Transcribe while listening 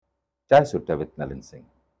Chai Sutta with NALIN Singh.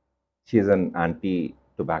 She is an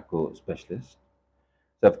anti-tobacco specialist.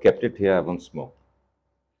 So I've kept it here. I won't smoke.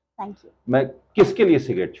 Thank you. मैं किसके लिए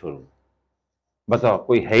cigarette छोड़ूं? बताओ,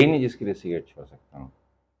 कोई है ही नहीं जिसके लिए सिगरेट छोड़ सकता हूँ.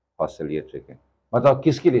 हॉस्टल ये ट्रिक है. बताओ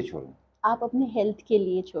किसके लिए छोड़ूं? आप अपने हेल्थ के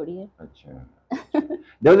लिए छोड़िए. अच्छा.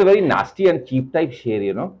 There was a very nasty and cheap type share,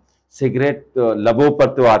 you know. Cigarette लबों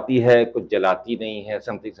पर तो आती है, कुछ जलाती नहीं है,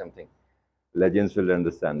 something. Legends will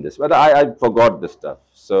understand this, but I forgot this stuff.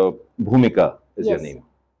 So Bhumika is your Yes. name.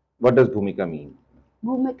 What does Bhumika mean?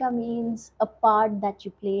 Bhumika means a part that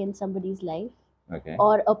you play in somebody's life, Okay.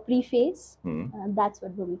 or a preface. Hmm. That's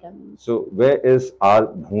what Bhumika means. So where is our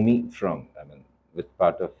Bhumi from? I mean, which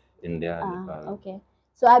part of India? Nepal? Okay.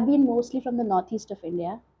 So I've been mostly from the northeast of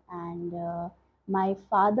India, and my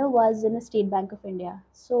father was in a State Bank of India.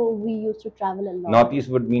 So we used to travel a lot. Northeast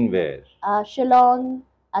would mean where? Shillong,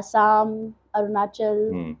 Assam, Arunachal,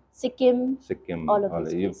 Sikkim. Sikkim. All of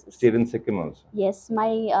these You places. stayed in Sikkim also? Yes,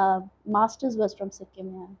 my master's was from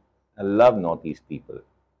Sikkim. Yeah. I love Northeast people.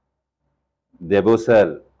 Debo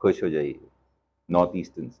sir, khush ho jaiye.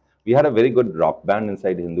 Northeasterns. We had a very good rock band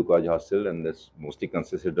inside Hindu College Hostel, and this mostly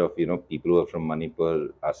consisted of, you know, people who are from Manipur,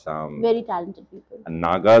 Assam. Very talented people. And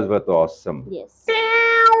Nagas were so awesome. Yes.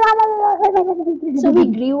 So we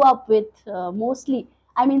grew up with mostly,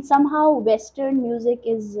 I mean, somehow Western music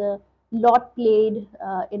is lot played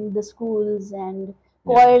in the schools, and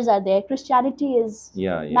choirs are there. Christianity is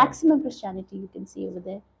maximum Christianity you can see over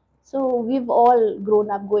there. So we've all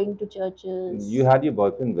grown up going to churches. You had your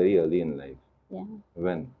boyfriend very early in life. Yeah.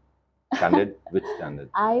 When? Standard? Which standard?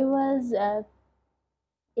 I was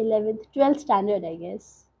 11th, 12th standard, I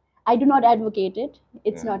guess. I do not advocate it.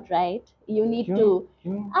 It's not right. You need to.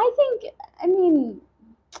 I think, I mean,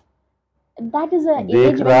 that is an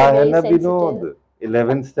age when you're very sensitive.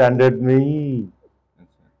 11th standard me.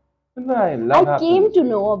 I came to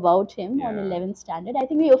know about him on 11th standard. I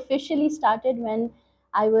think we officially started when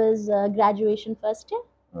I was graduation first year.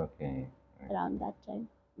 Okay. Around that time.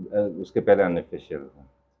 उसके पहले unofficial.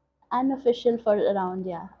 Unofficial for around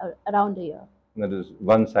around a year. That is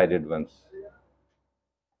one-sided once.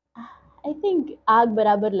 I think आग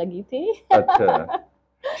बराबर लगी थी. अच्छा.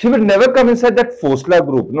 She would never come inside that Fosla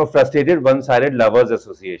group, no, frustrated one-sided lovers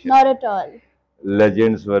association. Not at all.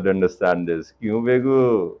 Legends would understand this. क्यों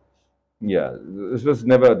Begu? Yeah, this was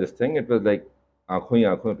never this thing. It was like आँखों ही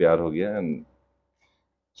आँखों में प्यार हो गया. And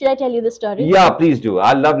should I tell you the story? Yeah, please do.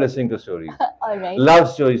 I love listening to stories. All right. Love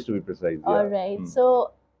stories, to be precise. All right.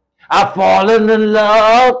 So I've fallen in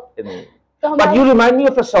love. But you remind me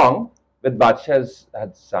of a song that Badshah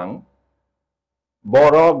had sung.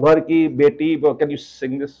 Boro Ghar Ki Beti. Can you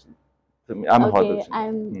sing this to me? I'm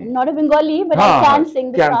not a Bengali, but I can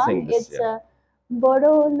sing the song. It's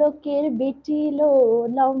Boro Loker Beti Lo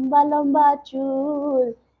Lamba Lamba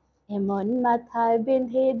Chul. এমন মাথায়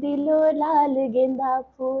বেঁধে দিল লাল गेंदा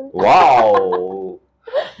फूल. Wow.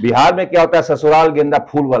 Bihar में क्या होता है, ससुराल गेंदा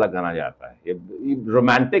फूल वाला गाना जाता है. ये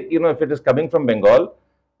romantic, you know, if it is coming from Bengal,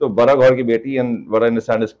 तो बड़ा घर की बेटी and what I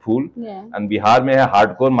understand is fool. And Bihar में है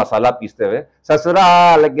हार्डकोर मसाला पीसते हुए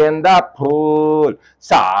ससुराल गेंदा फूल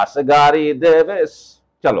सास गारी देवे.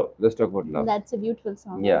 चलो, let's talk about love. That's a beautiful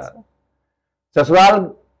song. Yeah.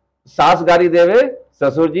 ससुराल सास गारी देवे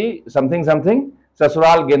ससुर जी something.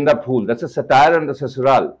 Sasural Genda Phool. That's a satire on the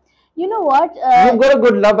Sasural. You know what? You've got a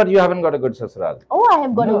good love, but you haven't got a good Sasural. Oh, I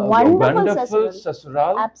have got a wonderful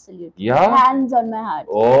Sasural. Absolutely. Yeah. Hands on my heart.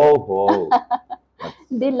 Oh.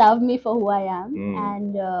 They love me for who I am.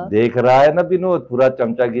 And देख रहा है ना विनोद, पूरा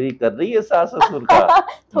चमचागिरी कर रही है सास ससुर का.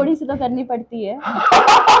 थोड़ी सी तो करनी पड़ती है.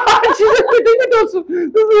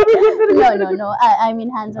 No. I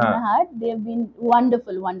mean, hands on my heart. They have been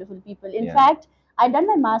wonderful people. In fact, I done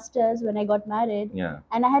my master's when I got married,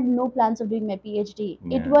 and I had no plans of doing my PhD.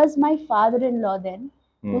 It was my father-in-law then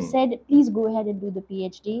who said, "Please go ahead and do the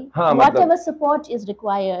PhD. Whatever support is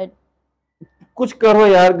required." कुछ करो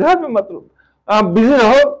यार, घर में मत रहो, आप busy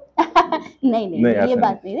रहो. नहीं, ये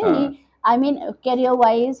बात नहीं है. I mean,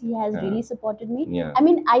 career-wise, he has really supported me. I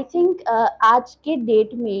mean, I think आज के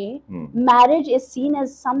date में marriage is seen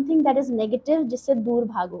as something that is negative, जिससे दूर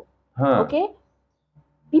भागो. Okay.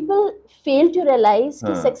 People fail to realize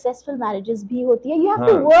कि successful marriages भी होती है. You have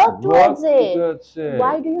to work towards it.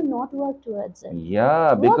 Why do you not work towards it?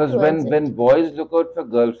 Yeah, because when boys look out for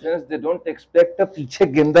girlfriends, they don't expect a पीछे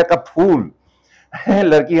गेंदा का फूल.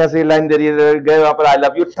 लड़की हंसी line दे रही है, गए वहाँ पर I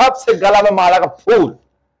love you, ठप से गला में माला का फूल.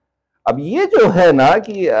 अब ये जो है ना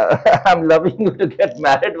कि I'm loving you to get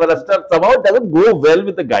married वाला stuff somehow doesn't go well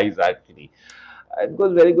with the guys actually. It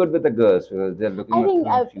goes very good with the girls because they're looking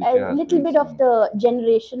I at think future a little husbands. bit of the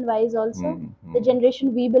generation wise also. The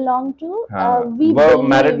generation we belong to, we married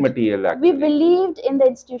believed, material we actually. believed in the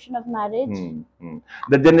institution of marriage.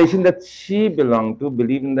 The generation that she belonged to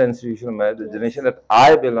believed in the institution of marriage. The Yes. generation that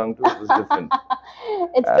I belong to was different.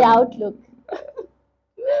 It's the outlook.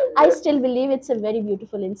 I still believe it's a very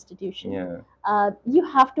beautiful institution. Yeah. You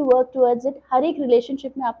have to work towards it. हर एक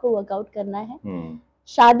relationship में आपको workout करना है.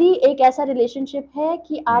 शादी एक ऐसा relationship है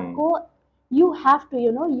कि आपको you have to,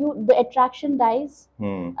 you know, the attraction dies.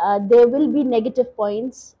 There will be negative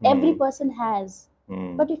points. Every person has.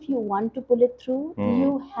 But if you want to pull it through,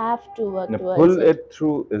 you have to work towards pull it. it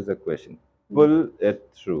through is the question. Pull it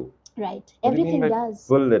through. Right. What do you Everything mean by does.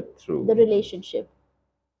 pull it through. The relationship.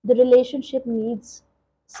 The relationship needs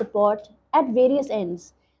support at various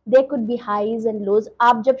ends. There could be highs and lows.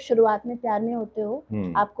 आप जब शुरुआत में प्यार में होते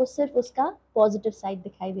हो, आपको सिर्फ उसका पॉजिटिव साइड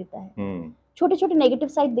दिखाई देता है. छोटे छोटे नेगेटिव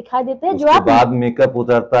साइड दिखाई देते हैं जो आप बाद मेकअप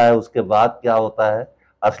उतरता है, उसके बाद क्या होता है,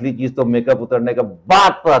 असली चीज तो मेकअप उतरने के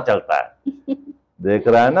बाद पता चलता है. देख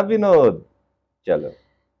रहा है ना विनोद. चलो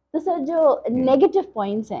तो सर जो नेगेटिव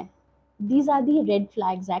पॉइंट्स हैं, these are the red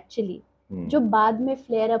flags actually, जो बाद में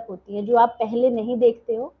फ्लेयर अप होती है, जो आप पहले नहीं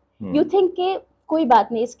देखते हो. यू थिंक के कोई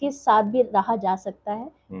बात नहीं, इसके साथ भी रहा जा सकता है,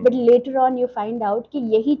 but later on you find out कि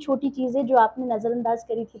यही छोटी चीजें जो आपने नजरअंदाज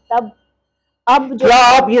करी थी तब, अब जो क्या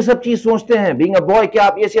आप ये सब चीज सोचते हैं बीइंग अ बॉय? क्या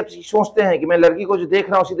आप ये सब चीज सोचते हैं कि मैं लड़की को जो देख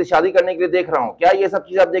रहा हूँ सीधे शादी करने के लिए देख रहा हूँ? क्या ये सब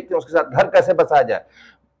चीज आप देखते हैं उसके साथ घर कैसे बसाया जाए?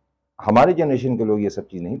 हमारी जनरेशन के लोग ये सब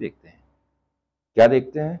चीज नहीं देखते हैं. क्या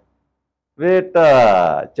देखते हैं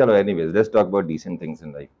बेटा? चलो anyways, let's talk about decent things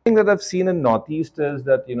in life. The thing that I've seen in Northeast is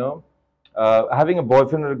that, you know, having a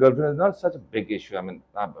boyfriend or a girlfriend is not such a big issue. I mean,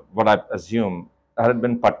 what I assume, had it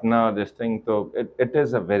been Patna or this thing, so it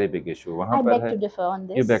is a very big issue. I beg to differ on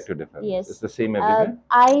this. You beg to differ. Yes. It's the same everywhere.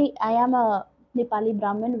 I am a Nepali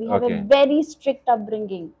Brahmin. We have a very strict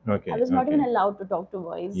upbringing. Okay. I was not even allowed to talk to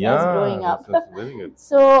boys Yeah, as growing up. that's very good.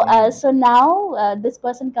 So now this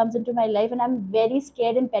person comes into my life and I'm very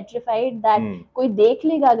scared and petrified that कोई देख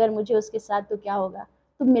लेगा अगर मुझे उसके साथ तो क्या होगा?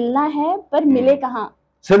 तो मिलना है पर मिले कहाँ?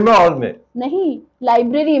 सिनेमा हॉल में नहीं,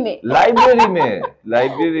 लाइब्रेरी में. लाइब्रेरी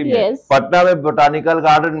में Yes. पटना में बोटानिकल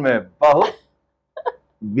गार्डन में. बहुत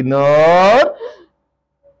विनोद,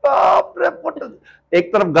 बाप रे.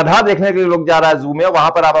 एक तरफ गधा देखने के लिए लोग जा रहा है जू में,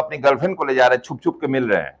 वहां पर आप अपनी गर्लफ्रेंड को ले जा रहे हैं, छुप छुप के मिल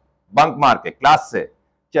रहे हैं, बंक मार के क्लास से.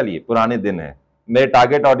 चलिए, पुराने दिन है. मेरे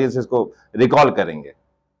टारगेट ऑडियंस इसको रिकॉल करेंगे.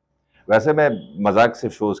 वैसे मैं मजाक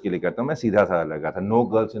सिर्फ शोज के लिए करता हूँ. मैं सीधा सा लगा था. No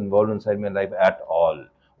girls involved inside my life at all.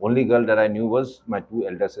 Only girl that I knew was my 2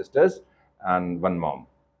 elder sisters and 1 mom.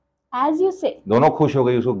 As you say. दोनों खुश हो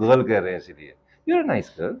गई, उसको गर्ल कह रहे हैं इसलिए. You're a nice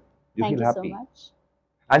girl. You feel happy. Thank you so much.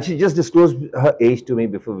 And she just disclosed her age to me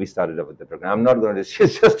before we started up with the program. I'm not going to.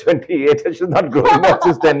 She's just 28 and she's not growing up.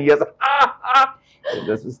 She's 10 years.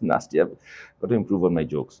 This is nasty. I've got to improve on my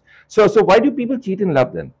jokes. So why do people cheat in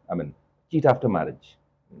love then? I mean, cheat after marriage.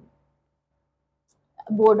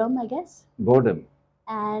 Boredom, I guess. Boredom.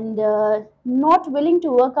 And not willing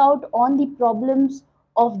to work out on the problems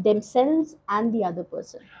of themselves and the other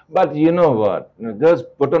person. But you know what? Girls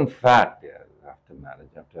put on fat after marriage,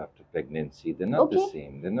 after pregnancy. They're not the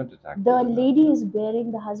same. They're not attractive. The lady is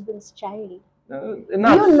bearing the husband's child.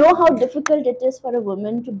 Enough. Do you know how difficult it is for a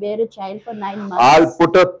woman to bear a child for 9 months? I'll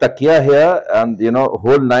put a takia here and, you know,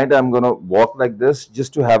 whole night I'm going to walk like this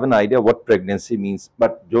just to have an idea what pregnancy means.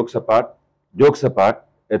 But jokes apart,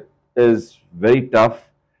 it is very tough.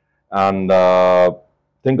 And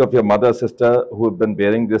think of your mother, sister who have been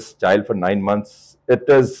bearing this child for 9 months. It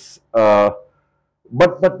is,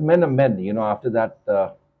 but men are men, you know, after that,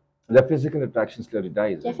 the physical attraction slowly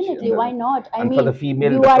dies. Definitely, why not? I mean, for the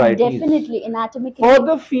female, you are definitely anatomically. For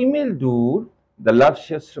the female dude, the love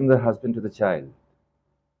shifts from the husband to the child.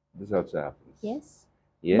 This also happens. Yes.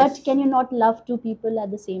 Yes. But can you not love 2 people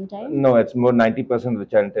at the same time? No, it's more 90% of the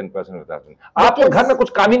child and 10% of the husband. आपके घर में कुछ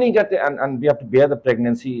काम ही नहीं करते, and we have to bear the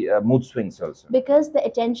pregnancy mood swings also. Because the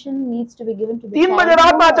attention needs to be given to the 3 child. 3 बजे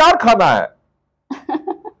रात में अचार खाना है.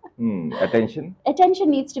 Attention.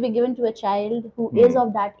 Attention needs to be given to a child who is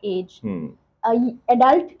of that age. An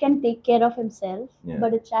adult can take care of himself,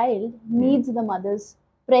 but a child needs the mother's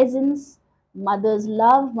presence, mother's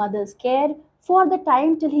love, mother's care for the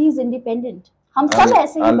time till he is independent. हम सब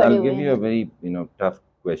ऐसे ही बड़े हुए हैं. I'll give you a very tough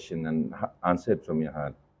question and answer it from your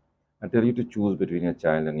heart. I tell you to choose between your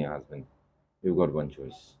child and your husband. You've got one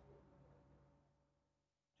choice.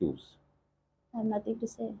 Choose. I have nothing to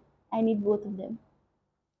say. I need both of them.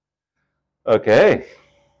 Okay.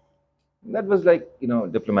 That was like,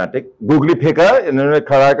 diplomatic. Googly फेंका, इन्होंने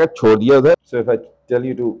खड़ा कर छोड़ दिया उधर. So if I tell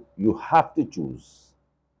you you have to choose,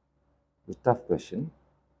 a tough question.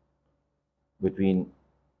 Between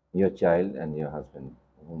your child and your husband,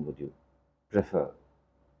 whom would you prefer?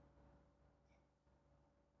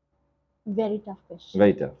 Very tough question.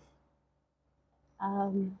 Very tough.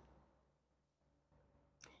 Um,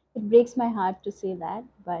 it breaks my heart to say that,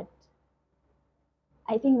 but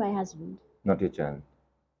I think my husband. Not your child.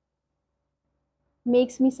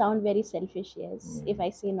 Makes me sound very selfish, yes, if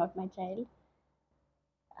I say not my child.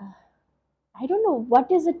 I don't know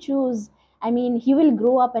what is a choose. I mean, he will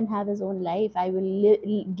grow up and have his own life. I will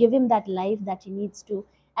give him that life that he needs to.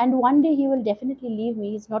 And one day he will definitely leave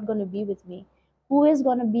me. He's not going to be with me. Who is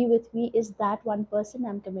going to be with me is that one person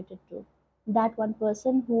I'm committed to. That one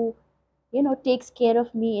person who, takes care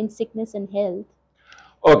of me in sickness and health.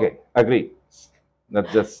 Okay, agree.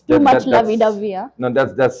 That's just Too much that's lovey-dovey, huh? no,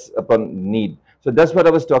 that's upon need. So that's what I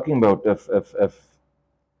was talking about. If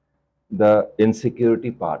the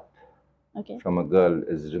insecurity part Okay. from a girl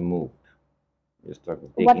is removed, just talking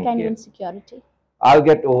What taking kind of care. insecurity? I'll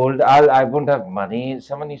get old. I won't have money.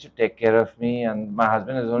 Someone needs to take care of me, and my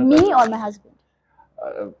husband is only. Me or my husband?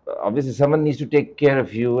 Obviously, someone needs to take care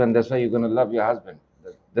of you, and that's why you're going to love your husband.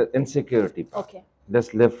 The insecurity part. Okay.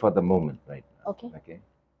 Let's live for the moment right now. Okay. Okay.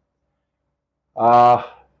 Uh,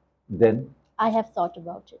 then I have thought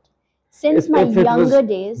about it. Since my younger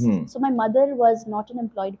days, so my mother was not an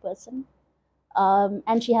employed person,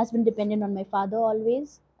 and she has been dependent on my father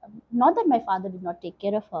always. Not that my father did not take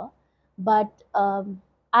care of her, but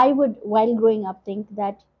I would, while growing up, think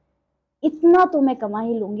that इतना तो मैं कमा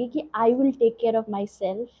ही लूंगी कि I will take care of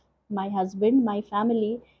myself, my husband, my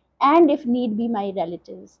family, and if need be my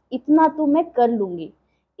relatives. इतना तो मैं कर लूंगी.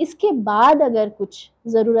 इसके बाद अगर कुछ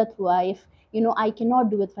ज़रूरत हुआ, if I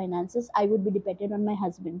cannot do with finances, I would be dependent on my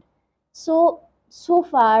husband. So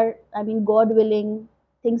far, I mean, God willing,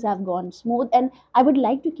 things have gone smooth, and I would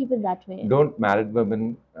like to keep it that way. Don't married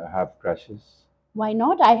women have crushes? Why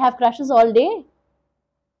not? I have crushes all day.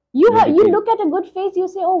 You look at a good face, you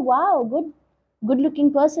say, oh wow, good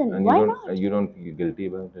looking person. And why not? You don't feel guilty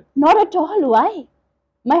about it? Not at all. Why?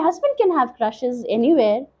 My husband can have crushes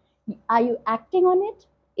anywhere. Are you acting on it?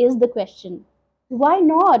 Is the question. Why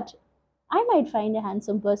not? I might find a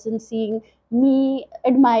handsome person seeing me,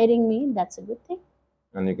 admiring me. That's a good thing.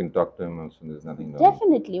 And you can talk to him also. There's nothing wrong.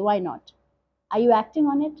 Definitely. Why not? Are you acting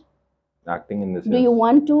on it? Acting in the sense. Do you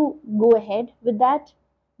want to go ahead with that?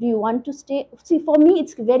 Do you want to stay? See, for me,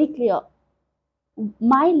 it's very clear.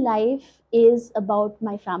 My life is about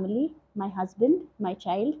my family, my husband, my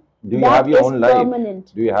child. Do you have your own life?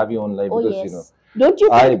 Permanent. Do you have your own life? Oh, because yes. Don't you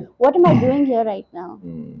think, what am I doing here right now?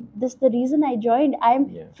 This is the reason I joined. I'm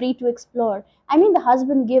free to explore. I mean, the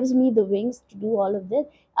husband gives me the wings to do all of this.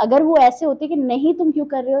 अगर वो ऐसे होते कि नहीं तुम क्यों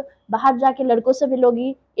कर रहे हो, बाहर जाके लड़कों से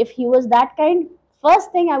मिलोगी, if he was that kind,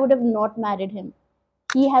 first thing I would have not married him.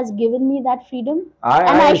 He has given me that freedom,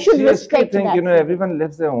 and I should respect think, that. Everyone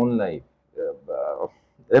lives their own life.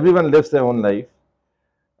 Everyone lives their own life.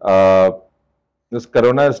 This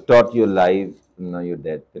corona has taught you life. Now you're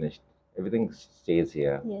dead, finished. Everything stays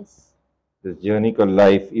here. Yes. This journey called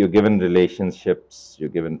life, you're given relationships, you're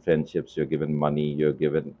given friendships, you're given money, you're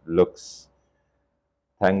given looks.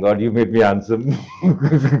 Thank God you made me handsome.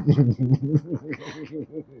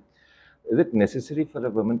 Is it necessary for a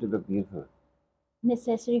woman to look beautiful?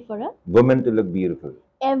 Necessary for a woman to look beautiful?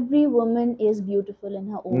 Every woman is beautiful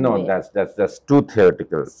in her own way. No, that's too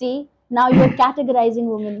theoretical. See, now you're categorizing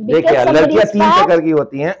women. देखिए, लड़कियां तीन प्रकार की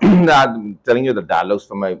होती हैं. I'm telling you the dialogues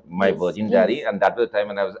from my virgin diary, and that was the time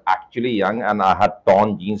when I was actually young and I had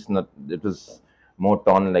torn jeans. It was more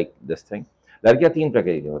torn like this thing. लड़कियां तीन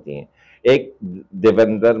प्रकार की होती हैं. एक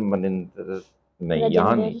देवेंद्र मनिंद्र नहीं,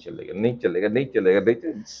 यहाँ नहीं चलेगा, नहीं चलेगा, नहीं चलेगा, नहीं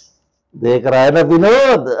चलेगा. देख रहा है ना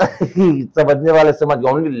विनोद. समझने वाले समझ.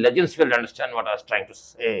 Only legends will understand what I was trying to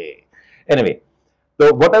say. Anyway,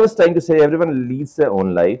 so what I was trying to say, everyone leads their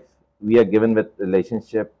own life. We are given with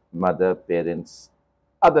relationship, mother, parents,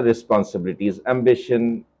 other responsibilities,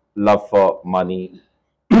 ambition, love for money.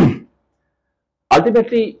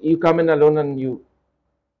 Ultimately, you come in alone and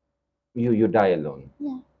you die alone.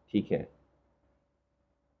 Yeah. ठीक है.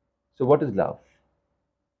 So what is love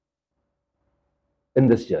in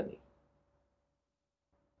this journey?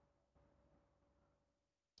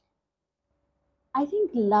 I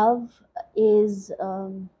think love is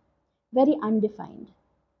very undefined.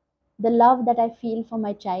 The love that I feel for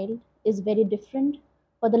my child is very different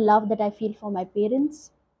for the love that I feel for my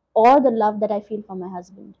parents or the love that I feel for my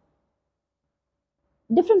husband.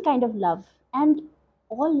 Different kind of love, and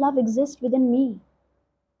all love exists within me.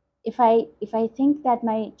 If I think that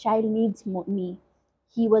my child needs me,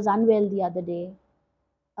 he was unwell the other day.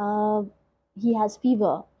 Uh, he has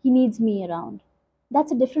fever. He needs me around.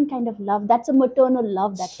 That's a different kind of love. That's a maternal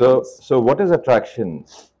love that comes. So what is attraction?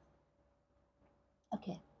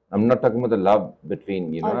 Okay. I'm not talking about the love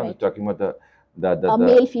between, you know, I was talking about the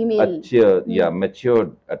male female.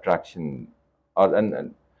 matured attraction,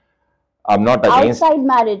 and I'm not against outside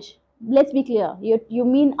marriage. Let's be clear. You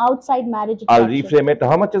mean outside marriage I'll attraction? reframe it.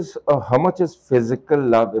 How much is physical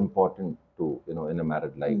love important to, you know, in a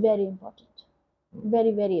married life? Very important.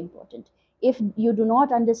 Very, very important. If you do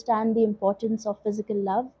not understand the importance of physical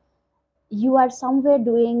love, you are somewhere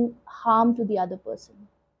doing harm to the other person.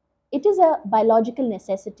 It is a biological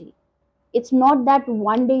necessity. It's not that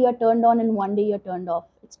one day you're turned on and one day you're turned off.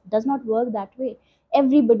 It does not work that way.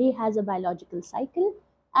 Everybody has a biological cycle,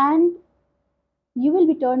 and you will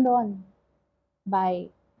be turned on by,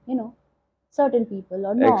 you know, certain people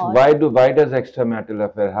or not. Why does extramarital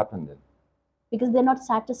affair happen then? Because they're not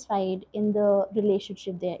satisfied in the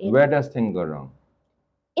relationship they're in. Where does things go wrong?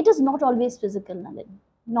 It is not always physical, Nalin.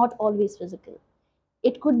 Not always physical.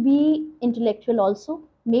 It could be intellectual also.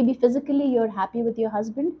 Maybe physically you're happy with your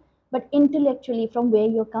husband, but intellectually from where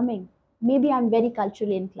you're coming. Maybe I'm very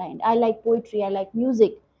culturally inclined. I like poetry, I like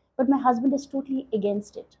music, but my husband is totally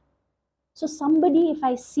against it. So somebody, if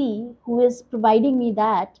I see who is providing me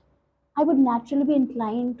that, I would naturally be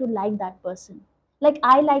inclined to like that person. Like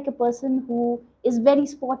I like a person who is very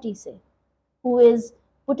sporty, say, who is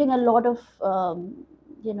putting a lot of,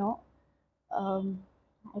 you know,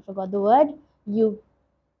 I forgot the word. You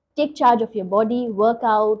take charge of your body, work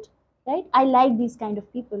out, right? I like these kind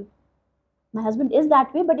of people. My husband is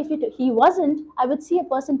that way, but if he wasn't, I would see a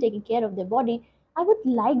person taking care of their body. I would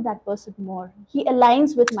like that person more. He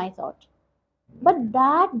aligns with my thought. But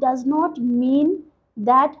that does not mean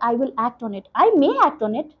that I will act on it. I may act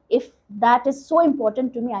on it if that is so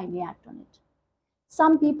important to me, I may act on it.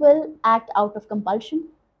 Some people act out of compulsion.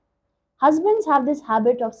 Husbands have this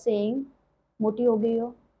habit of saying, "Moti ho gayi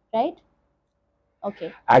ho," right?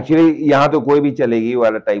 Okay. Actually, यहाँ तो कोई भी चलेगी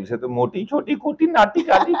वाला type से तो मोटी छोटी कोटी नाटी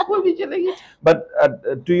काटी कोई भी चलेगी. But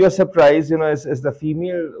to your surprise, you know, as the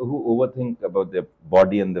female who overthink about their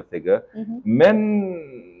body and the figure,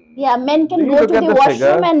 men. Yeah, men can go to the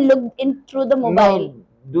washroom and look in through the mobile.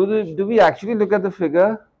 No, do we actually look at the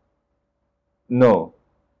figure? No.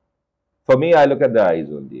 For me, I look at the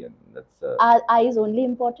eyes only, and that's. Are eyes only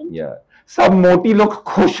important? Yeah. सब मोटी लोग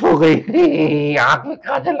खुश हो गई आंखें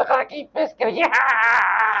काजल लगा के face कर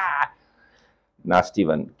nasty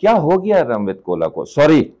one. क्या हो गया Ramvit Kola को?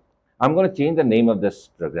 Sorry, I'm going to change the name of this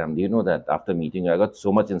program. Do you know that after meeting you, I got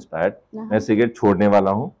so much inspired. मैं सिगरेट छोड़ने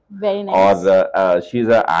वाला हूँ. Very nice. और she's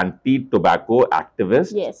an anti-tobacco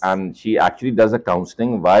activist. Yes. And she actually does a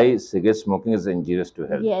counseling why cigarette smoking is injurious to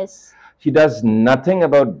health. Yes. She does nothing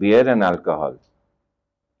about beer and alcohol.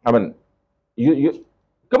 I mean, you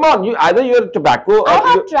come on, either you're tobacco or I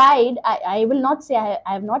have tried. I will not say I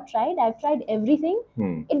have not tried. I've tried everything.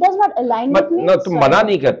 It does not align with me. No, तुम मना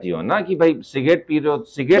नहीं करती हो ना कि भाई cigarette P रहे हो,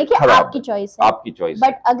 सिगरेट खराब है. आपकी चॉइस है. आपकी चॉइस.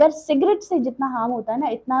 बट अगर सिगरेट से जितना हार्म होता है ना,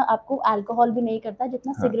 इतना आपको अल्कोहल भी नहीं करता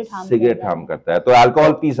जितना सिगरेट हार्म करता है. तो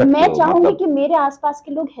अल्कोहल पी सकते हो. मैं चाहूंगी कि मेरे आसपास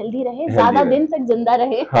के लोग हेल्दी रहे, ज्यादा दिन तक जिंदा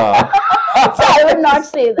रहे. So I would not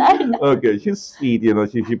say that. Okay, she's sweet, you know.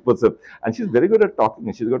 She puts up, and she's very good at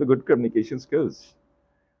talking. She's got a good communication skills.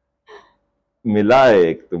 मिला है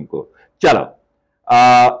एक तुमको. चलो,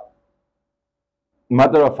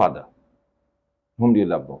 mother or father, whom do you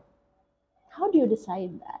love more? How do you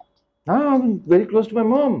decide that? I'm very close to my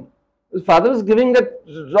mom. His father is giving that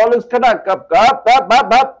Rolex cup.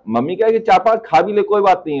 Mummy क्या है कि चापा खा भी ले कोई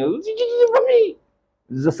बात नहीं है. मम्मी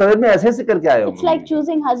शरीर में ऐसे ऐसे करके आए हो. It's like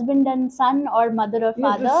choosing husband and son or mother or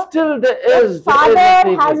father. Yeah, still there is.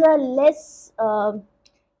 Father has a less.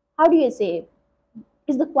 How do you say?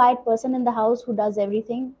 Is the quiet person in the house who does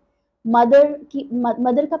everything. Mother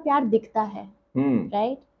का प्यार दिखता है,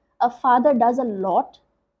 right? A father does a lot,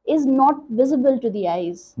 is not visible to the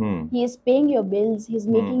eyes. He is paying your bills. He is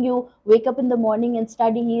making you wake up in the morning and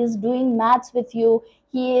study. He is doing maths with you.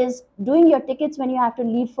 He is doing your tickets when you have to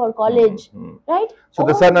leave for college, right? So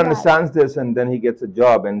the son understands this, and then he gets a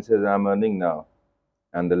job and says, "I'm earning now,"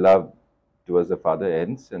 and the love towards the father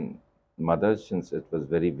ends. And mother, since it was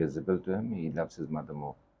very visible to him, he loves his mother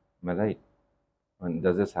more. Am I right? And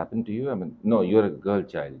does this happen to you? I mean, no, you're a girl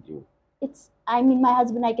child. I mean, my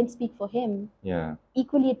husband, I can speak for him. Yeah.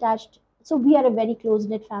 Equally attached. So we are a very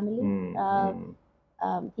close-knit family.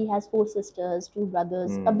 He has 4 sisters, 2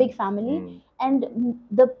 brothers, a big family. And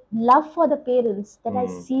the love for the parents that I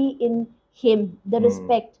see in him, the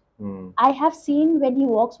respect. I have seen when he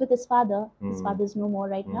walks with his father is no more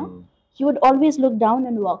right now. He would always look down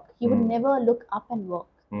and walk. He would never look up and walk.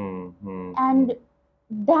 And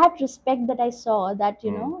that respect that I saw, that,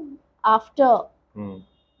 you know, after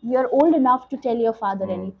You're old enough to tell your father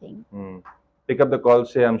anything. Pick up the call,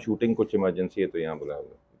 say I'm shooting, कुछ emergency है तो यहाँ बुला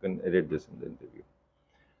लो. You can edit this in the interview.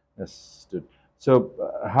 Yes, good. So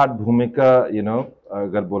had भूमिका, you know,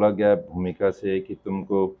 अगर बोला गया भूमिका से कि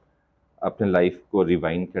तुमको अपने लाइफ को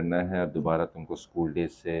रिवाइंड करना है और दोबारा तुमको स्कूल डेज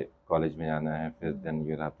से कॉलेज में आना है, फिर then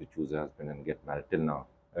you have to choose a husband and get married till now,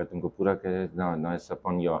 अगर तुमको पूरा कहे ना, no it's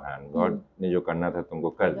upon your hand, God ने जो करना था तुमको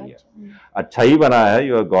कर दिया, अच्छा ही बनाया है,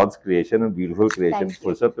 you are God's creation and beautiful creation,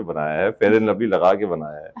 फुर्सत पे बनाया है, फेयर एंड लवली लगा के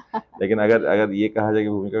बनाया है. लेकिन अगर ये कहा जाए कि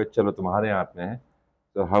भूमिका चलो तुम्हारे हाथ में है,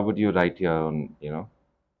 तो how would you write your own, you know,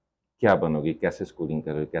 क्या बनोगी, कैसे स्कूलिंग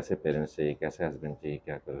करोगी, कैसे पेरेंट्स चाहिए, कैसे हस्बैंड चाहिए,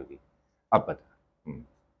 क्या करोगी, अब बता.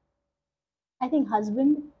 I think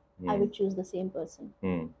husband, I would choose the same person.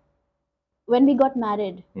 When we got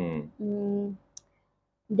married,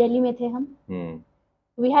 Delhi में थे हम.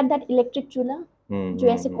 We had that electric चूल्हा जो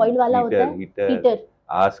ऐसे coil वाला होता है. Heater.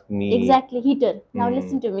 Ask me. Exactly, heater. Now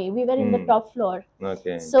listen to me. We were in the top floor.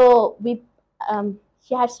 Okay. So we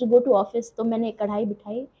she has to go to office. तो मैंने कढ़ाई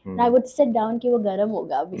बिठाई. And I would sit down कि वो गरम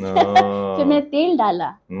होगा अभी. फिर मैंने तेल डाला.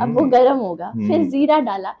 अब वो गरम होगा. फिर जीरा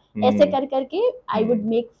डाला. ऐसे कर करके I would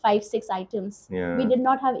make 5-6 items. We did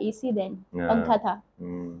not have AC then. पंखा था.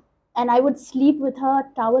 And I would sleep with her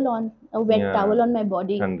towel on, a wet towel on my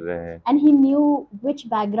body. And he knew which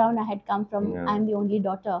background I had come from. I'm the only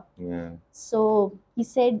daughter. So he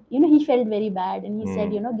said, you know, he felt very bad and he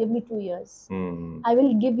said, you know, give me 2 years. I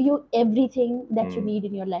will give you everything that you need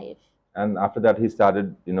in your life. And after that, he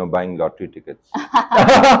started, you know, buying lottery tickets.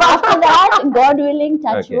 After that, God willing,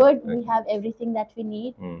 touch wood, we have everything that we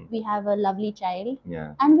need. We have a lovely child.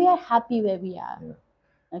 And we are happy where we are.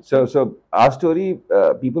 Okay. So our story,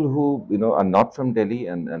 people who, you know, are not from Delhi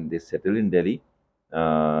and they settle in Delhi,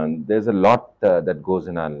 there's a lot that goes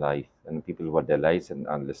in our life, and people who are Delhiites and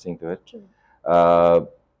are listening to it.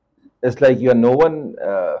 It's like you're no one.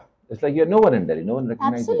 It's like you're no one in Delhi. No one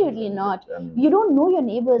recognizes you. Absolutely not. You don't know your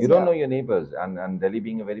neighbors. You don't know your neighbors, and Delhi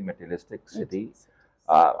being a very materialistic city,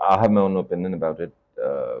 I have my own opinion about it.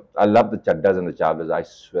 I love the chaddas and the chawlas. I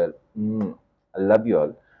swear, I love you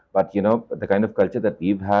all. But you know, the kind of culture that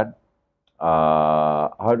we've had,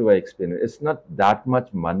 how do I explain it? It's not that much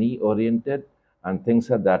money oriented, and things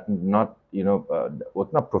are that not, you know,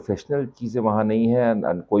 उतना professional चीज़ें वहाँ नहीं है,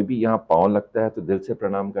 and कोई भी यहाँ पाँव लगता है तो दिल से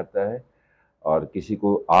प्रणाम करता है, और किसी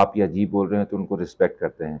को आप या जी बोल रहे हैं तो उनको रिस्पेक्ट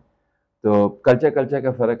करते हैं. तो कल्चर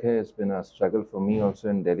का फर्क है. It's been a struggle for me also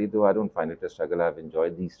in Delhi, though I don't find it a struggle. I've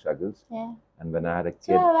enjoyed these struggles. Yeah. And when I had a kid,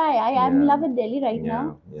 so have I'm in love with Delhi right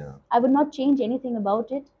now. Yeah. I would not change anything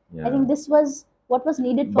about it. I think this was what was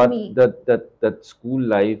needed for me. But that school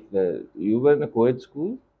life, you were in a co-ed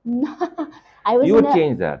school? I was you would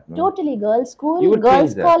change that, no? Totally girls school,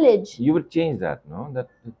 girls college. You would change that, no? That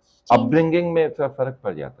upbringing में थोड़ा फर्क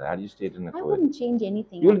पड़ जाता है. Had you stayed in a co-ed, I wouldn't change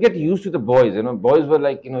anything. You will get used to the boys. You know, boys were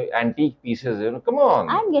like, you know, antique pieces. You know, come on.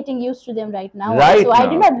 I'm getting used to them right now. Right so now. I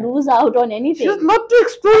did not lose out on anything. She's not to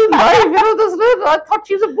explore life. You know, that's not. I thought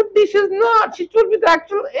she's a buddhi. She's not. She told me the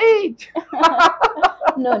actual age.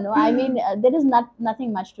 No. I mean, there is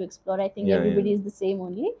nothing much to explore. I think everybody is the same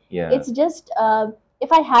only. Yeah. It's just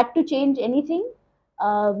if I had to change anything,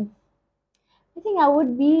 I think I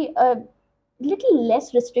would be little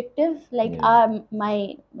less restrictive. Like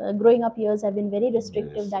my growing up years have been very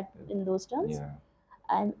restrictive that in those terms.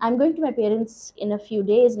 And I'm going to my parents in a few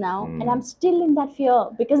days now, and I'm still in that fear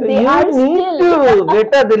because they are still.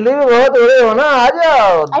 Beta, Delhi में बहुत हो रहे हो ना, आ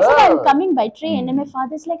जाओ. I said I'm coming by train, and my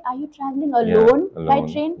father's like, "Are you traveling alone by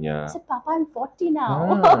train?" I said, "Papa, I'm 40 now."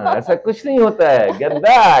 ऐसा कुछ नहीं होता है. Get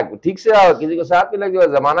back. ठीक से आओ. किसी को साथ में लग जाओ.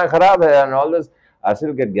 ज़माना खराब है, and all this. I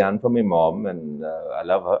still get gyan from my mom, and I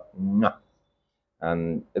love her.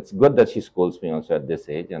 And it's good that she scolds me also at this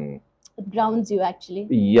age, and it grounds you actually.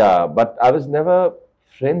 Yeah, but I was never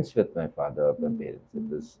friends with my father or my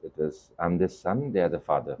parents. It was I'm this son, they are the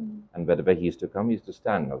father, and wherever he used to come, he used to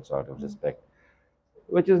stand also out of respect,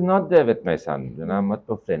 which is not there with my son. You know, I'm much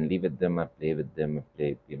more friendly with them. I play with them. I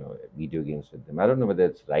play, you know, video games with them. I don't know whether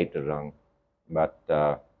it's right or wrong, but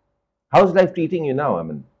how's life treating you now? I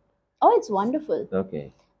mean, oh, it's wonderful. Okay,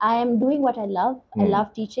 I am doing what I love. I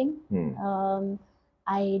love teaching.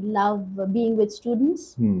 I love being with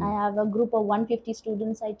students. I have a group of 150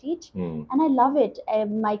 students I teach, and I love it.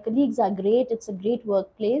 My colleagues are great. It's a great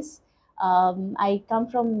workplace. I come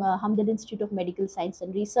from Hamdard Institute of Medical Science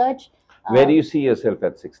and Research. Where do you see yourself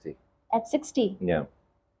at 60? At 60? Yeah.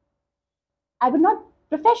 I would not,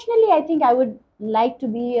 professionally, I think I would like to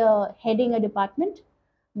be heading a department,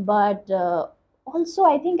 but also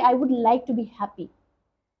I think I would like to be happy.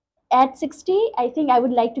 At 60, I think I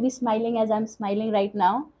would like to be smiling as I'm smiling right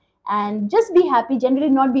now. and just be happy. Generally,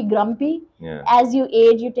 not be grumpy. Yeah. As you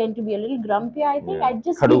age, you tend to be a little grumpy. I think I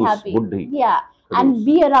just be happy. Buddhi. Yeah, and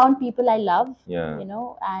be around people I love. Yeah. You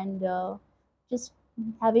know, and just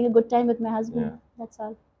having a good time with my husband. Yeah. That's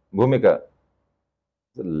all. Bhumika,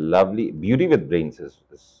 the lovely beauty with brains is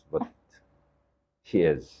what she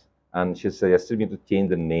is, and she suggested me to change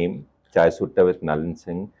the name Chai Sutta with NALIN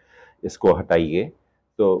Singh. Isko hataiye.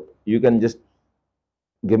 So you can just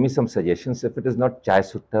give me some suggestions. If it is not Chai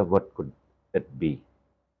Sutta, what could it be?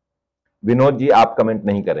 Vinod ji आप comment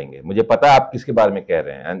नहीं करेंगे, मुझे पता है आप किसके बारे में कह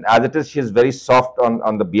रहे हैं. And as it is she is very soft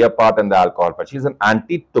on the beer part and the alcohol part. She is an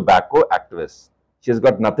anti tobacco activist. She has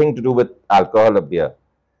got nothing to do with alcohol और बियर.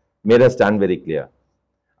 मेरा stand very clear.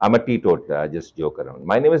 I'm a teetotaler. I just joke around.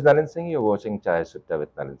 My name is NALIN Singh. You're watching Chai Sutta with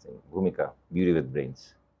NALIN Singh. Bhumika, beauty with brains.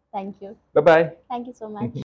 Thank you. Bye bye. Thank you so much.